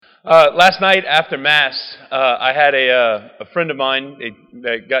Last night after Mass, I had a friend of mine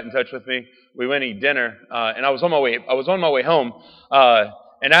that got in touch with me. We went to eat dinner, and I was on my way. I was on my way home,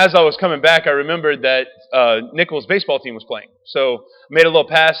 and as I was coming back, I remembered that Nichols' baseball team was playing. So I made a little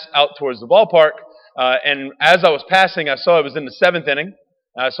pass out towards the ballpark, and as I was passing, I saw it was in the seventh inning.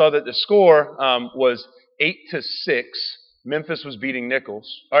 I saw that the score was 8-6. Memphis was beating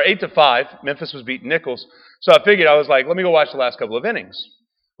Nichols, or 8-5. Memphis was beating Nichols. So I figured I was like, let me go watch the last couple of innings.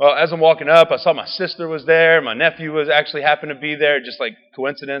 Well, as I'm walking up, I saw my sister was there. My nephew was actually happened to be there, just like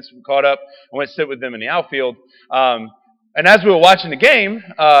coincidence. We caught up. I went to sit with them in the outfield. And as we were watching the game,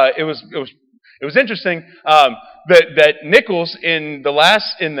 it was interesting that Nichols in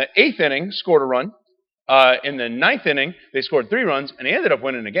the eighth inning scored a run. In the ninth inning, they scored 3 runs, and they ended up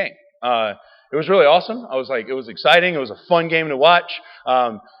winning the game. It was really awesome. I was like, it was exciting. It was a fun game to watch.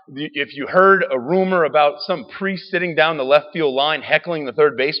 If you heard a rumor about some priest sitting down the left field line heckling the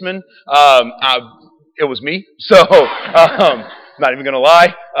third baseman, it was me. So, not even going to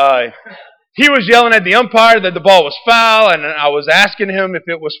lie. He was yelling at the umpire that the ball was foul, and I was asking him if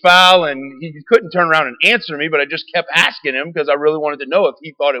it was foul, and he couldn't turn around and answer me, but I just kept asking him because I really wanted to know if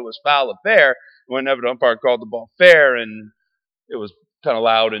he thought it was foul or fair. Whenever the umpire called the ball fair, and it was kind of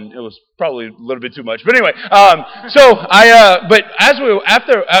loud, and it was probably a little bit too much. But anyway, but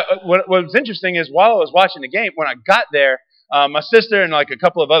what was interesting is while I was watching the game, when I got there, my sister and like a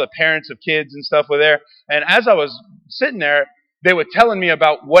couple of other parents of kids and stuff were there, and as I was sitting there, they were telling me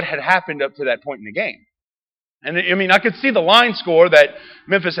about what had happened up to that point in the game. And I mean, I could see the line score that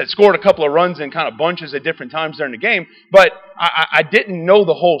Memphis had scored a couple of runs in kind of bunches at different times during the game, but I didn't know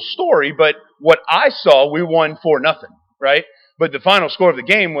the whole story. But what I saw, we won 4-0, right? But the final score of the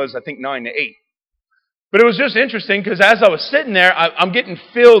game was, I think, 9-8. But it was just interesting because as I was sitting there, I'm getting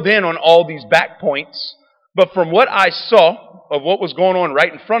filled in on all these back points. But from what I saw of what was going on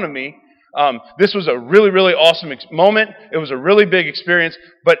right in front of me, this was a really, really awesome moment. It was a really big experience,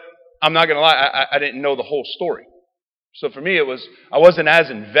 but I'm not going to lie, I didn't know the whole story. So for me, I wasn't as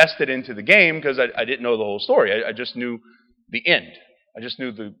invested into the game because I didn't know the whole story. I just knew the end. I just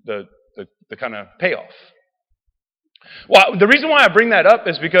knew the kind of payoff. Well, the reason why I bring that up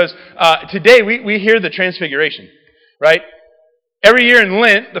is because today we hear the Transfiguration, right? Every year in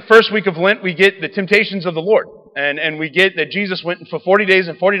Lent, the first week of Lent, we get the temptations of the Lord. And we get that Jesus went for 40 days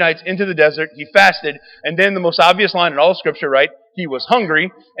and 40 nights into the desert. He fasted. And then the most obvious line in all of Scripture, right? He was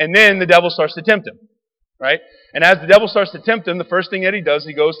hungry. And then the devil starts to tempt him, right? And as the devil starts to tempt him, the first thing that he does,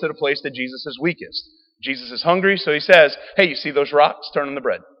 he goes to the place that Jesus is weakest. Jesus is hungry, so he says, hey, you see those rocks? Turn them to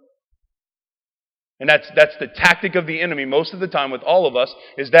bread. And that's the tactic of the enemy most of the time with all of us,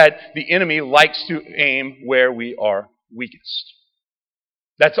 is that the enemy likes to aim where we are weakest.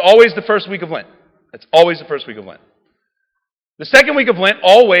 That's always the first week of Lent. That's always the first week of Lent. The second week of Lent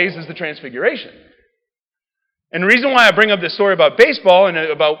always is the Transfiguration. And the reason why I bring up this story about baseball and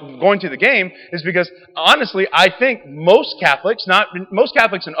about going to the game is because, honestly, I think most Catholics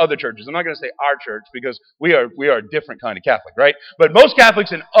in other churches, I'm not going to say our church because we are a different kind of Catholic, right? But most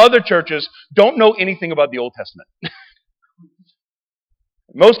Catholics in other churches don't know anything about the Old Testament.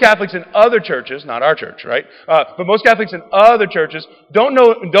 Most Catholics in other churches, not our church, right? But most Catholics in other churches don't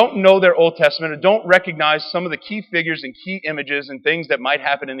know their Old Testament and don't recognize some of the key figures and key images and things that might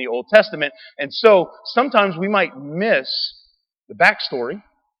happen in the Old Testament. And so sometimes we might miss the backstory.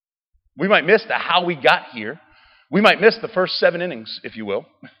 We might miss how we got here. We might miss the first 7 innings, if you will,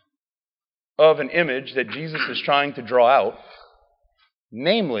 of an image that Jesus is trying to draw out,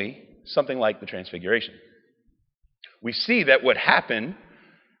 namely something like the Transfiguration. We see that what happened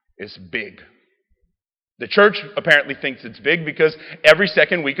is big. The church apparently thinks it's big because every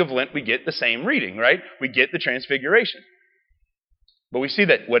second week of Lent we get the same reading, right? We get the Transfiguration. But we see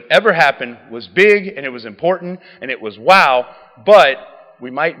that whatever happened was big and it was important and it was wow, but we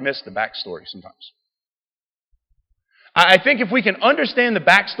might miss the backstory sometimes. I think if we can understand the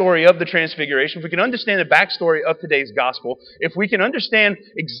backstory of the Transfiguration, if we can understand the backstory of today's gospel, if we can understand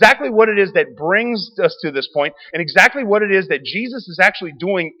exactly what it is that brings us to this point, and exactly what it is that Jesus is actually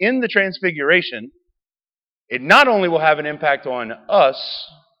doing in the Transfiguration, it not only will have an impact on us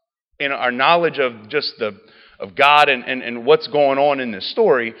in our knowledge of just of God and what's going on in this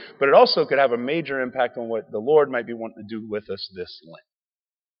story, but it also could have a major impact on what the Lord might be wanting to do with us this Lent.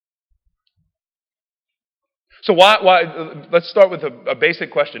 So why? Let's start with a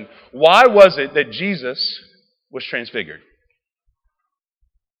basic question. Why was it that Jesus was transfigured?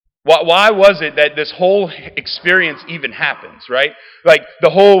 Why was it that this whole experience even happens, right? Like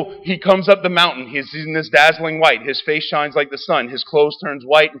he comes up the mountain, he's in this dazzling white, his face shines like the sun, his clothes turns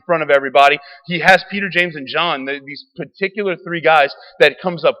white in front of everybody. He has Peter, James, and John, these particular three guys that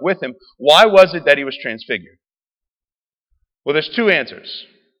comes up with him. Why was it that he was transfigured? Well, there's two answers.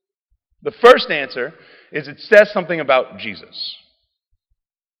 The first answer is it says something about Jesus.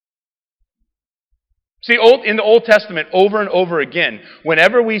 See, in the Old Testament, over and over again,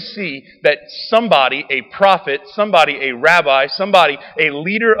 whenever we see that somebody, a prophet, somebody, a rabbi, somebody, a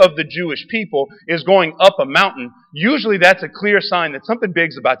leader of the Jewish people, is going up a mountain, usually that's a clear sign that something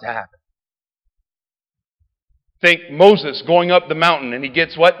big's about to happen. Think Moses going up the mountain, and he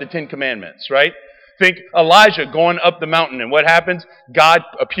gets what? The Ten Commandments, right? Think Elijah going up the mountain, and what happens? God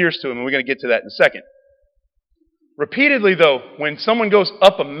appears to him, and we're going to get to that in a second. Repeatedly, though, when someone goes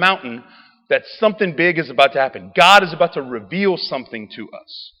up a mountain, that something big is about to happen. God is about to reveal something to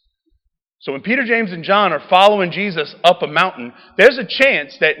us. So when Peter, James, and John are following Jesus up a mountain, there's a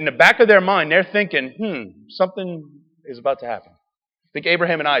chance that in the back of their mind, they're thinking, something is about to happen. Think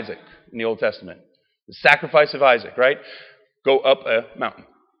Abraham and Isaac in the Old Testament. The sacrifice of Isaac, right? Go up a mountain.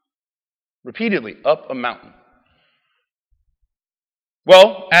 Repeatedly, up a mountain.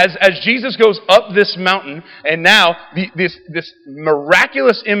 Well, as Jesus goes up this mountain, and now this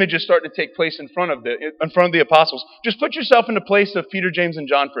miraculous image is starting to take place in front of the apostles. Just put yourself in the place of Peter, James, and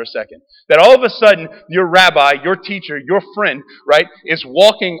John for a second. That all of a sudden, your rabbi, your teacher, your friend, right, is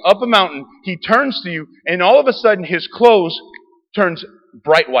walking up a mountain. He turns to you, and all of a sudden, his clothes turns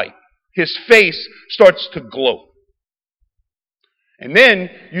bright white. His face starts to glow. And then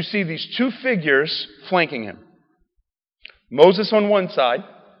you see these two figures flanking him. Moses on one side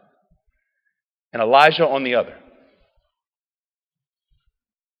and Elijah on the other.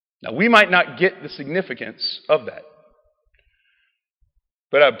 Now, we might not get the significance of that.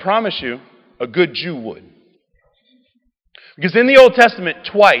 But I promise you, a good Jew would. Because in the Old Testament,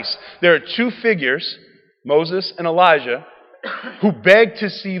 twice, there are two figures, Moses and Elijah, who beg to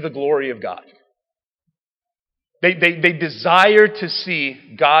see the glory of God. They desire to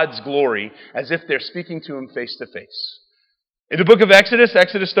see God's glory as if they're speaking to him face to face. In the book of Exodus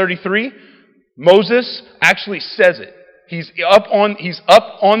 33, Moses actually says it. He's up on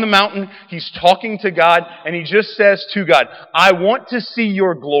the mountain, he's talking to God, and he just says to God, I want to see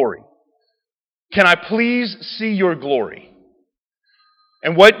your glory. Can I please see your glory?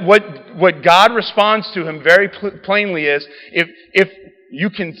 And what God responds to him very plainly is, if you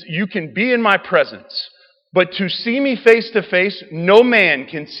can be in my presence, but to see me face to face, no man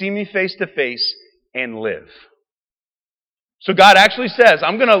can see me face to face and live. So God actually says,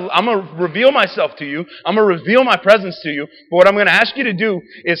 I'm gonna reveal myself to you. I'm gonna reveal my presence to you. But what I'm gonna ask you to do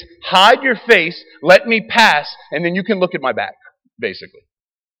is hide your face, let me pass, and then you can look at my back, basically.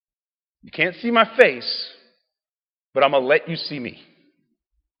 You can't see my face, but I'm gonna let you see me.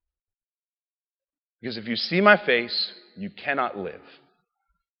 Because if you see my face, you cannot live.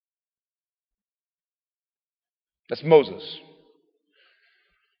 That's Moses.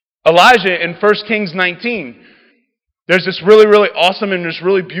 Elijah in 1 Kings 19, there's this really, really awesome and this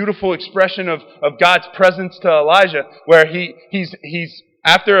really beautiful expression of God's presence to Elijah, where he's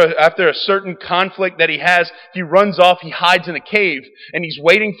after a certain conflict that he has, he runs off, he hides in a cave, and he's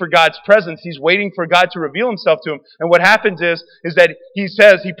waiting for God's presence. He's waiting for God to reveal himself to him. And what happens is that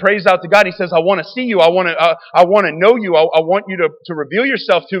he prays out to God. He says, I want to see you. I want to know you. I want you to reveal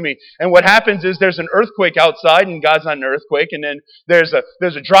yourself to me. And what happens is there's an earthquake outside, and God's not in an earthquake. And then there's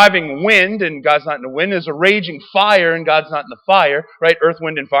a driving wind, and God's not in the wind. There's a raging fire, and God's not in the fire, right? Earth,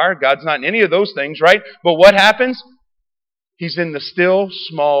 wind, and fire. God's not in any of those things, right? But what happens? He's in the still,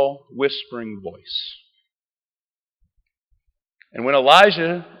 small, whispering voice. And when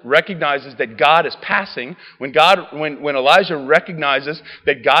Elijah recognizes that God is passing, when Elijah recognizes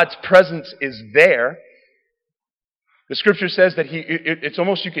that God's presence is there, the scripture says that it's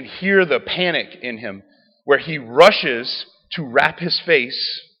almost you can hear the panic in him, where he rushes to wrap his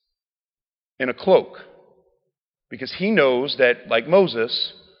face in a cloak. Because he knows that, like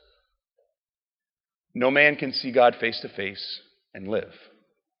Moses, no man can see God face to face and live.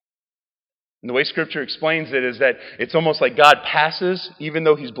 And the way Scripture explains it is that it's almost like God passes, even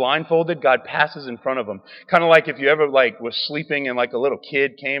though he's blindfolded, God passes in front of him. Kind of like if you ever was sleeping and a little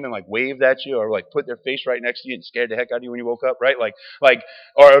kid came and waved at you, or put their face right next to you and scared the heck out of you when you woke up, right? Or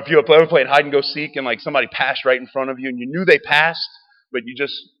if you ever played hide and go seek and somebody passed right in front of you and you knew they passed, but you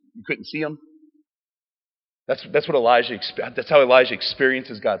couldn't see them. That's how Elijah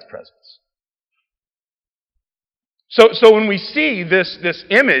experiences God's presence. So when we see this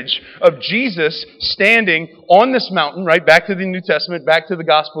image of Jesus standing on this mountain, right, back to the New Testament, back to the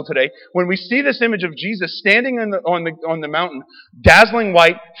gospel today, when we see this image of Jesus standing on the mountain, dazzling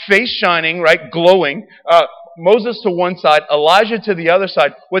white, face shining, right, glowing, Moses to one side, Elijah to the other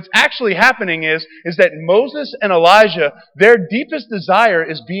side, what's actually happening is that Moses and Elijah, their deepest desire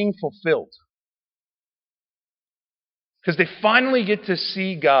is being fulfilled. Because they finally get to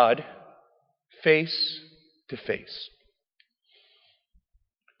see God face to face.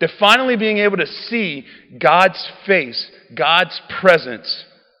 They're finally being able to see God's face, God's presence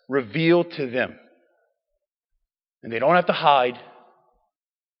revealed to them. And they don't have to hide,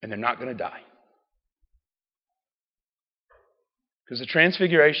 and they're not going to die. Because the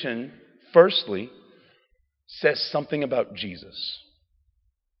Transfiguration, firstly, says something about Jesus.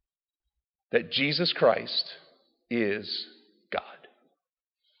 That Jesus Christ is God.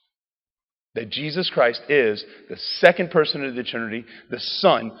 That Jesus Christ is the second person of the Trinity, the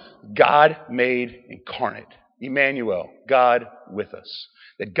Son, God made incarnate. Emmanuel, God with us.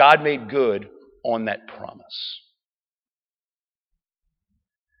 That God made good on that promise.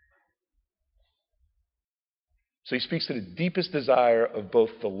 So he speaks to the deepest desire of both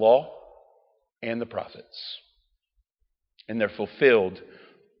the law and the prophets. And they're fulfilled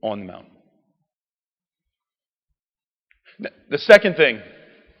on the mountain. The second thing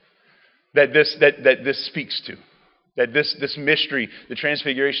that this speaks to, that this mystery, the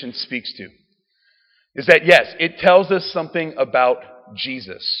Transfiguration, speaks to, is that yes, it tells us something about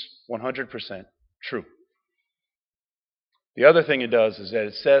Jesus, 100% true. The other thing it does is that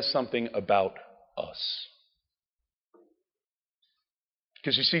it says something about us.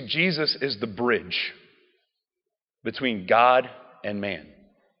 Because you see, Jesus is the bridge between God and man.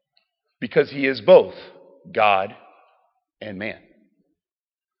 Because he is both God and man.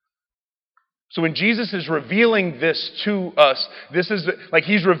 So when Jesus is revealing this to us, this is like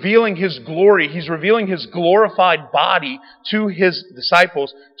he's revealing his glory. He's revealing his glorified body to his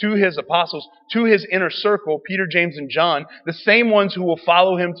disciples, to his apostles, to his inner circle, Peter, James, and John, the same ones who will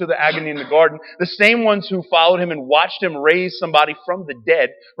follow him to the agony in the garden, the same ones who followed him and watched him raise somebody from the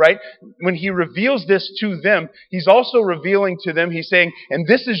dead, right? When he reveals this to them, he's also revealing to them, he's saying, and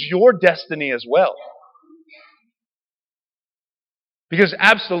this is your destiny as well. Because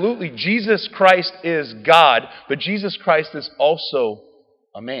absolutely, Jesus Christ is God, but Jesus Christ is also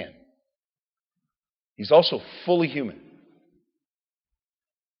a man. He's also fully human.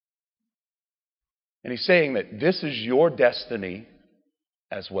 And he's saying that this is your destiny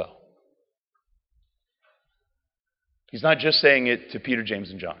as well. He's not just saying it to Peter,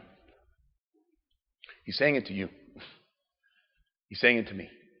 James, and John. He's saying it to you. He's saying it to me.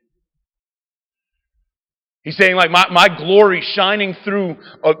 He's saying, like, my glory shining through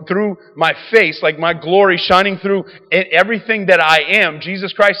my face, like my glory shining through everything that I am.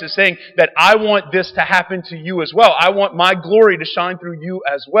 Jesus Christ is saying that I want this to happen to you as well. I want my glory to shine through you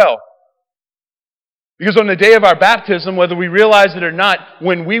as well. Because on the day of our baptism, whether we realize it or not,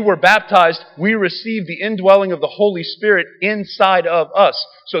 when we were baptized, we received the indwelling of the Holy Spirit inside of us.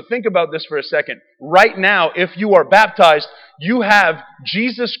 So think about this for a second. Right now, if you are baptized, you have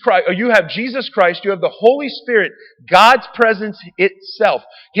Jesus Christ, you have the Holy Spirit, God's presence itself,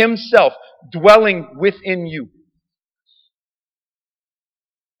 Himself, dwelling within you.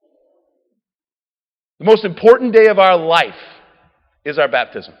 The most important day of our life is our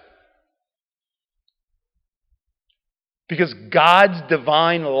baptism. Because God's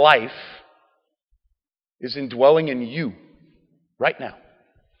divine life is indwelling in you right now.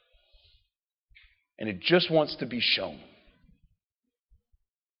 And it just wants to be shown.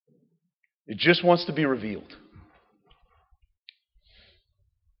 It just wants to be revealed.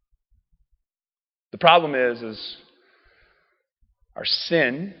 The problem is our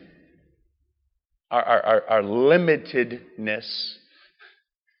sin, our limitedness,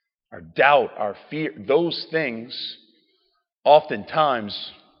 our doubt, our fear, those things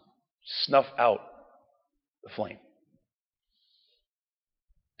oftentimes snuff out the flame.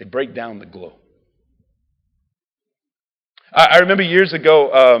 They break down the glow. I remember years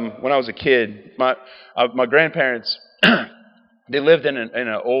ago when I was a kid, my grandparents they lived in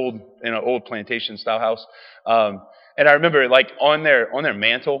an old plantation style house, and I remember like on their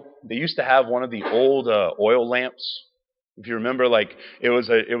mantle they used to have one of the old oil lamps. If you remember, like it was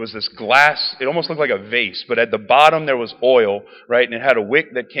this glass. It almost looked like a vase, but at the bottom there was oil, right? And it had a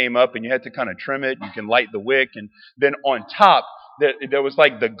wick that came up, and you had to kind of trim it. You can light the wick, and then on top there was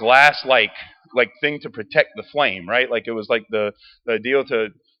like the glass like thing to protect the flame, right? Like it was like the deal to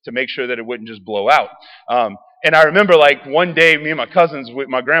make sure that it wouldn't just blow out. And I remember like one day, me and my cousins,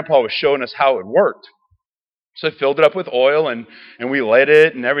 my grandpa was showing us how it worked. So I filled it up with oil and we lit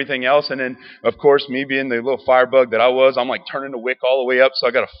it and everything else. And then, of course, me being the little firebug that I was, I'm like turning the wick all the way up. So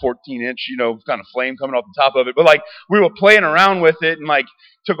I got a 14-inch, kind of flame coming off the top of it. But like we were playing around with it and like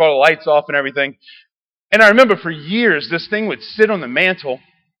took all the lights off and everything. And I remember for years, this thing would sit on the mantle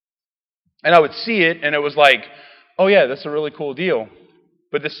and I would see it and it was like, oh yeah, that's a really cool deal.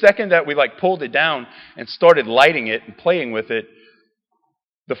 But the second that we like pulled it down and started lighting it and playing with it,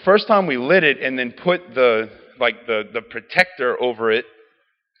 the first time we lit it and then put the protector over it,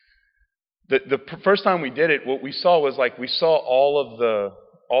 the first time we did it, what we saw was like we saw all of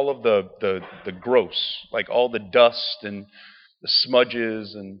the gross, like all the dust and the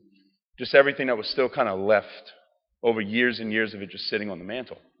smudges and just everything that was still kind of left over years and years of it just sitting on the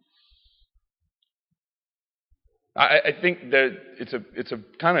mantle. I think that it's a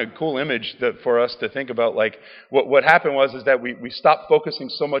kind of cool image that for us to think about. Like what happened was that we stopped focusing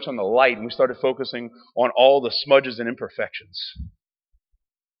so much on the light and we started focusing on all the smudges and imperfections.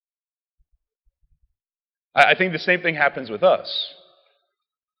 I think the same thing happens with us.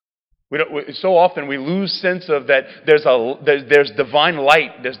 So often we lose sense of that there's divine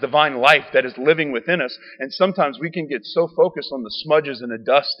light, there's divine life that is living within us, and sometimes we can get so focused on the smudges and the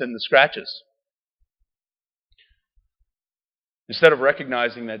dust and the scratches, instead of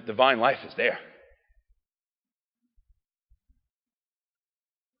recognizing that divine life is there.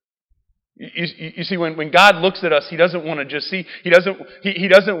 You see, when God looks at us, He doesn't want to just see. He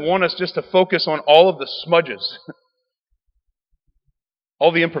doesn't want us just to focus on all of the smudges,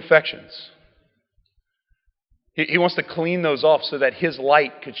 all the imperfections. He wants to clean those off so that His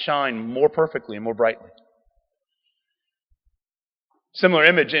light could shine more perfectly and more brightly. Similar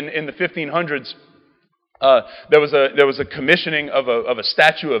image in the 1500s. There was a commissioning of a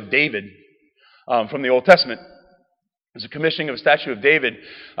statue of David from the Old Testament. It was a commissioning of a statue of David,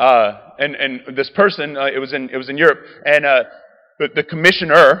 and this person it was in Europe, and the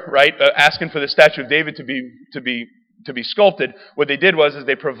commissioner, right, asking for the statue of David to be sculpted. What they did was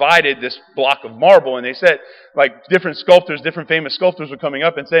they provided this block of marble, and they said, like, different famous sculptors were coming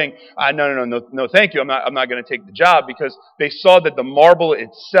up and saying, no, thank you, I'm not going to take the job, because they saw that the marble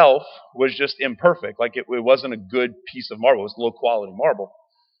itself was just imperfect, like it wasn't a good piece of marble, it was low quality marble.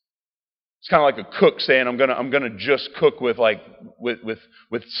 It's kind of like a cook saying, I'm gonna just cook with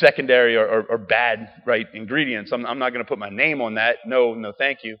secondary or bad, right, ingredients. I'm not going to put my name on that. No,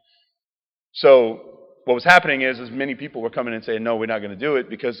 thank you. So what was happening is many people were coming and saying, no, we're not going to do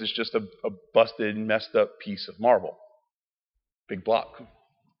it because it's just a busted, messed up piece of marble. Big block.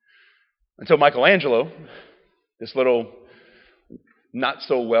 Until Michelangelo, this little not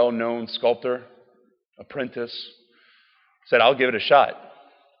so well known sculptor, apprentice, said, I'll give it a shot.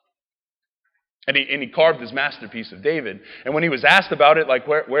 And he carved his masterpiece of David. And when he was asked about it,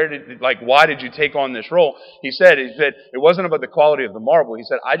 why did you take on this role? He said it wasn't about the quality of the marble. He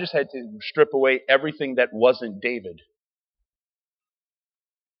said, I just had to strip away everything that wasn't David.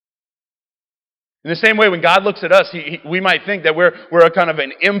 In the same way, when God looks at us, we might think that we're a kind of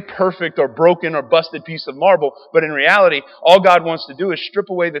an imperfect or broken or busted piece of marble. But in reality, all God wants to do is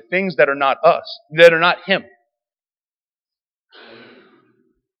strip away the things that are not us, that are not Him.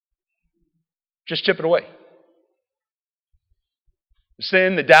 Just chip it away. The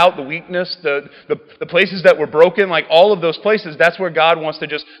sin, the doubt, the weakness, the places that were broken, like all of those places, that's where God wants to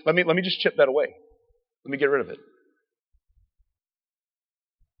just, let me just chip that away. Let me get rid of it.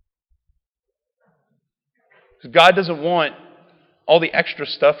 Because God doesn't want all the extra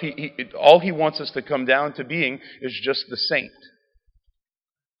stuff. All He wants us to come down to being is just the saint.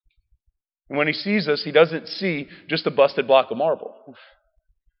 And when He sees us, He doesn't see just a busted block of marble.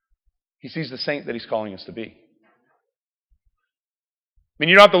 He sees the saint that He's calling us to be. I mean,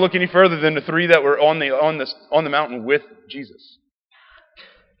 you don't have to look any further than the three that were on the mountain with Jesus.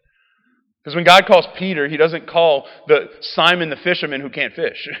 Because when God calls Peter, He doesn't call the Simon the fisherman who can't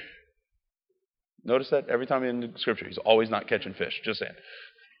fish. Notice that every time in the Scripture, He's always not catching fish. Just saying.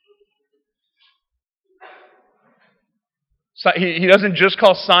 So He doesn't just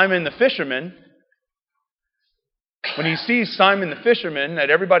call Simon the fisherman. When He sees Simon the fisherman,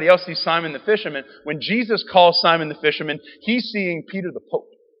 that everybody else sees Simon the fisherman, when Jesus calls Simon the fisherman, He's seeing Peter the Pope.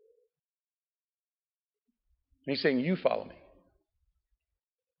 And He's saying, you follow me.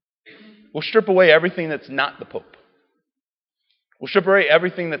 We'll strip away everything that's not the Pope. We'll strip away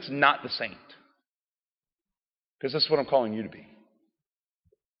everything that's not the saint. Because this is what I'm calling you to be.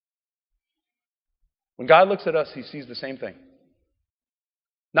 When God looks at us, He sees the same thing.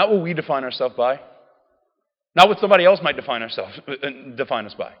 Not what we define ourselves by. Not what somebody else might define us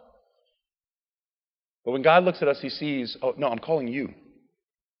by. But when God looks at us, He sees, oh, no, I'm calling you.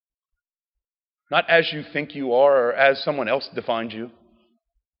 Not as you think you are or as someone else defines you,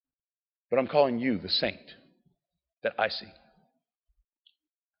 but I'm calling you the saint that I see.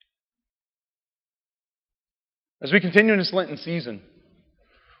 As we continue in this Lenten season,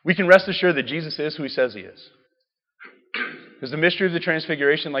 we can rest assured that Jesus is who he says he is. Because the mystery of the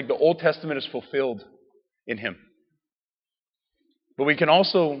Transfiguration, like the Old Testament, is fulfilled in him. But we can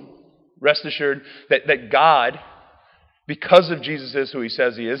also rest assured that God, because of Jesus is who he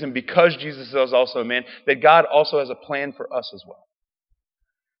says he is, and because Jesus is also a man, that God also has a plan for us as well.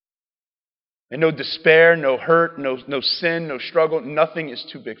 And no despair, no hurt, no sin, no struggle, nothing is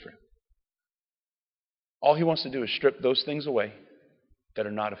too big for him. All he wants to do is strip those things away that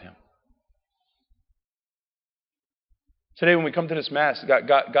are not of him. Today when we come to this Mass,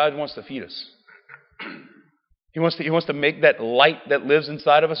 God wants to feed us. He wants to make that light that lives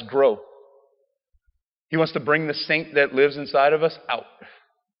inside of us grow. He wants to bring the saint that lives inside of us out.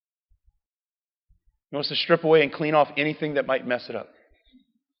 He wants to strip away and clean off anything that might mess it up,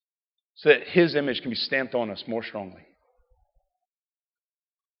 so that his image can be stamped on us more strongly.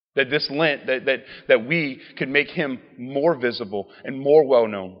 That this Lent, that we could make him more visible and more well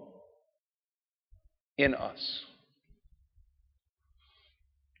known in us.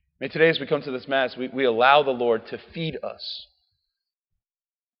 May today, as we come to this Mass, we allow the Lord to feed us.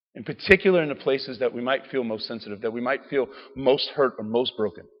 In particular, in the places that we might feel most sensitive, that we might feel most hurt or most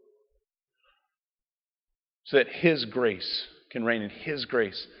broken. So that his grace can reign and his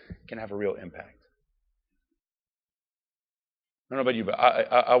grace can have a real impact. I don't know about you, but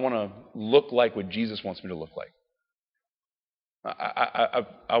I want to look like what Jesus wants me to look like.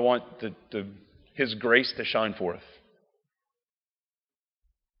 I want his grace to shine forth.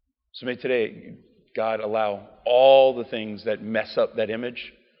 So may today, God allow all the things that mess up that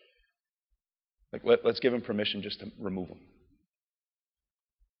image, let's give him permission just to remove them,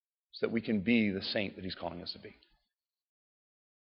 so that we can be the saint that he's calling us to be.